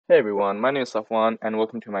Hey everyone, my name is Safwan and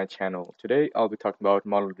welcome to my channel. Today I'll be talking about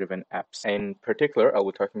model-driven apps. In particular, I'll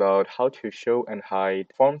be talking about how to show and hide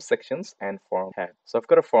form sections and form tabs. So I've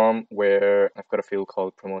got a form where I've got a field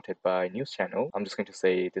called promoted by news channel. I'm just going to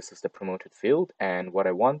say this is the promoted field, and what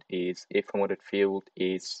I want is if promoted field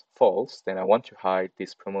is false, then I want to hide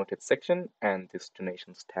this promoted section and this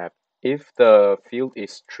donations tab. If the field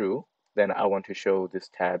is true, then I want to show this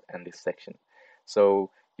tab and this section. So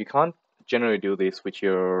you can't generally do this with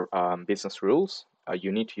your business rules.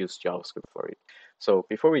 You need to use JavaScript for it. So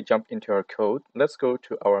before we jump into our code, let's go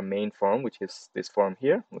to our main form, which is this form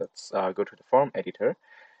here. Let's go to the form editor,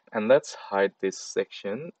 and let's hide this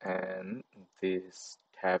section and this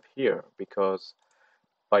tab here, because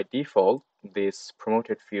by default, this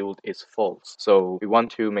promoted field is false. So we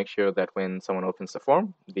want to make sure that when someone opens the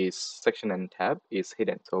form, this section and tab is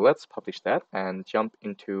hidden. So let's publish that and jump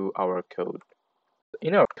into our code.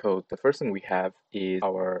 In our code, the first thing we have is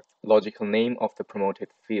our logical name of the promoted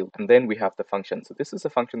field, and then we have the function. So this is a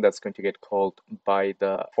function that's going to get called by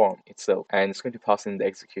the form itself, and it's going to pass in the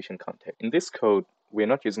execution context. In this code, we're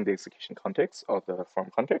not using the execution context or the form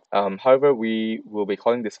context. However, we will be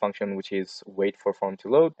calling this function, which is wait for form to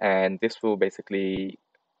load, and this will basically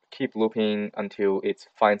keep looping until it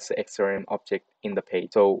finds the XRM object in the page.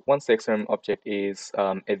 So once the XRM object is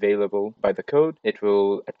available by the code, it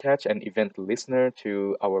will attach an event listener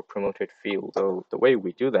to our promoted field. So the way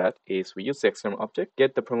we do that is we use the XRM object,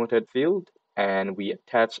 get the promoted field, and we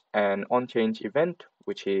attach an onChange event,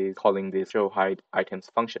 which is calling this show hide items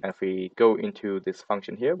function. And if we go into this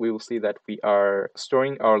function here, we will see that we are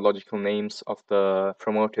storing our logical names of the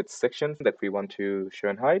promoted section that we want to show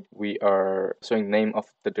and hide. We are showing the name of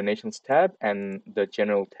the donations tab and the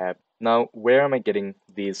general tab. Now, where am I getting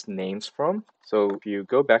these names from? So if you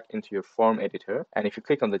go back into your form editor, and if you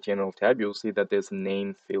click on the general tab, you'll see that there's a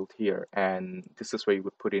name field here, and this is where you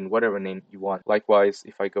would put in whatever name you want. Likewise,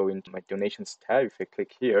 if I go into my donations tab, if I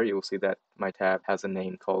click here, you'll see that my tab has a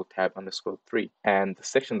name called tab_3. And the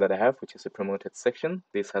section that I have, which is a promoted section,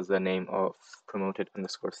 this has the name of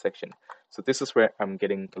promoted_section. So this is where I'm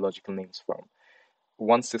getting the logical names from.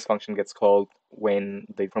 Once this function gets called, when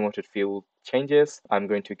the promoted field changes, I'm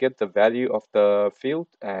going to get the value of the field,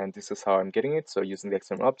 and this is how I'm getting it. So using the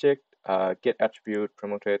XML object, get attribute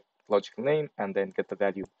promoted logical name, and then get the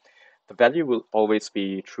value. The value will always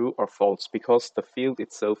be true or false because the field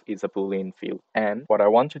itself is a Boolean field. And what I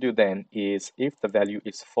want to do then is, if the value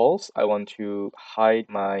is false, I want to hide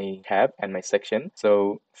my tab and my section.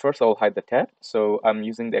 So first I'll hide the tab. So I'm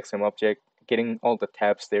using the XML object, getting all the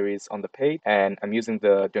tabs there is on the page, and I'm using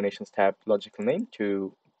the donations tab logical name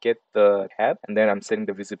to get the tab, and then I'm setting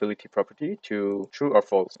the visibility property to true or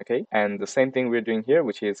false. Okay, and the same thing we're doing here,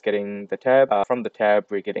 which is getting the tab. From the tab,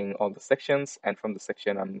 we're getting all the sections, and from the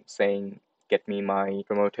section, I'm saying get me my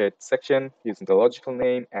promoted section using the logical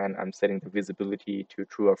name, and I'm setting the visibility to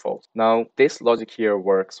true or false. Now, this logic here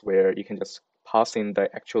works where you can just pass in the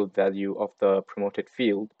actual value of the promoted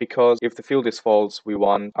field, because if the field is false, we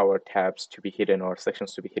want our tabs to be hidden or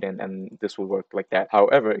sections to be hidden, and this will work like that.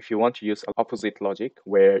 However, if you want to use opposite logic,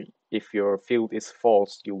 where if your field is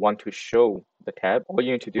false, you want to show the tab, all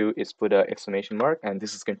you need to do is put an exclamation mark, and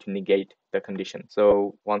this is going to negate the condition.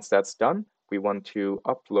 So once that's done, we want to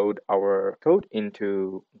upload our code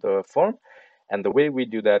into the form, and the way we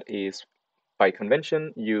do that is, by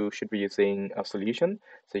convention, you should be using a solution.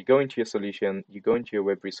 So you go into your solution, you go into your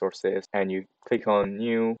web resources, and you click on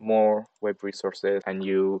new, more web resources, and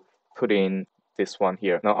you put in this one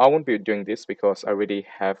here. Now, I won't be doing this because I already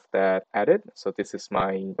have that added. So this is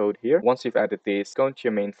my code here. Once you've added this, go into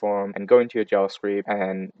your main form and go into your JavaScript,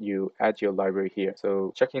 and you add your library here.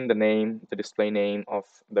 So check in the name, the display name of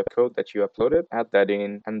the code that you uploaded, add that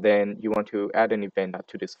in, and then you want to add an event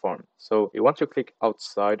to this form. So you want to click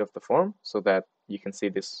outside of the form so that you can see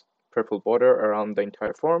this purple border around the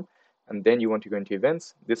entire form. And then you want to go into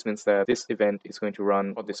events. This means that this event is going to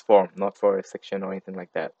run for this form, not for a section or anything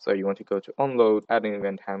like that. So you want to go to onload, add an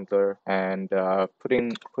event handler, and put in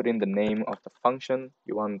the name of the function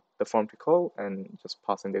you want the form to call, and just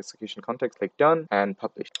pass in the execution context. Click done and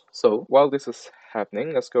publish. So while this is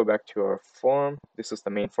happening, let's go back to our form. This is the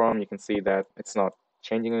main form. You can see that it's not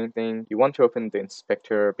changing anything. You want to open the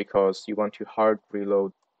inspector because you want to hard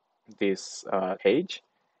reload this page,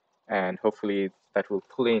 and hopefully that will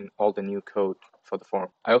pull in all the new code for the form.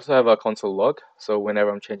 I also have a console log, so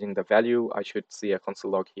whenever I'm changing the value, I should see a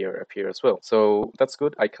console log here appear as well. So that's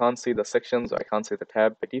good. I can't see the sections, I can't see the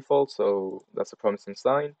tab by default, so that's a promising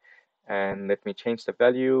sign. And let me change the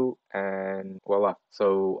value, and voila.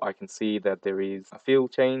 So I can see that there is a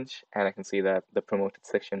field change, and I can see that the promoted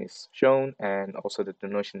section is shown and also the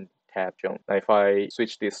donation tab shown. Now if I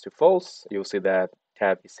switch this to false, you'll see that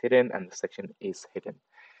tab is hidden and the section is hidden.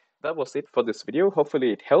 That was it for this video.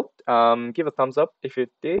 Hopefully it helped. Give a thumbs up if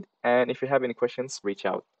it did, and if you have any questions, reach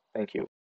out. Thank you.